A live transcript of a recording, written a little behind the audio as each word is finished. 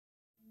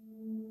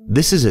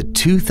This is a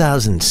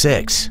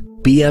 2006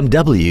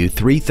 BMW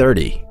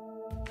 330.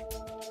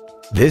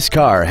 This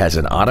car has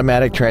an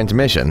automatic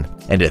transmission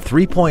and a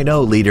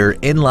 3.0-liter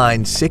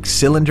inline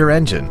six-cylinder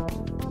engine.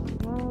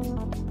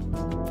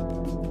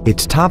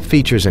 Its top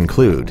features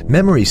include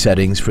memory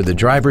settings for the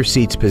driver's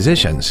seat's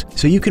positions,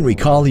 so you can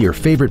recall your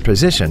favorite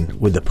position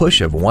with the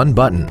push of one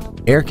button,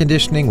 air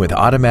conditioning with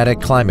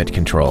automatic climate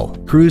control,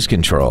 cruise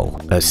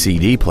control, a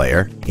CD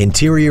player,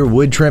 interior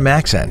wood trim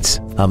accents,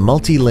 a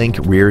multi-link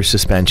rear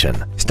suspension,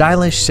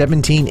 stylish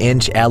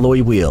 17-inch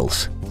alloy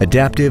wheels,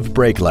 adaptive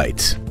brake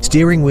lights,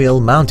 steering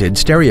wheel mounted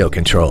stereo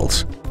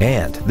controls,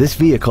 and this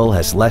vehicle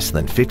has less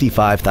than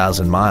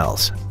 55,000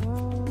 miles.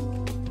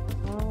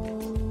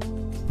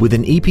 With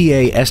an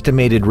EPA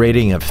estimated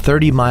rating of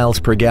 30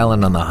 miles per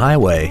gallon on the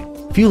highway,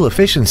 fuel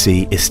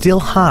efficiency is still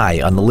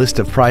high on the list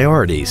of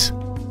priorities.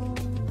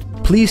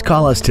 Please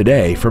call us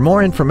today for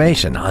more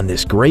information on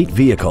this great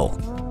vehicle.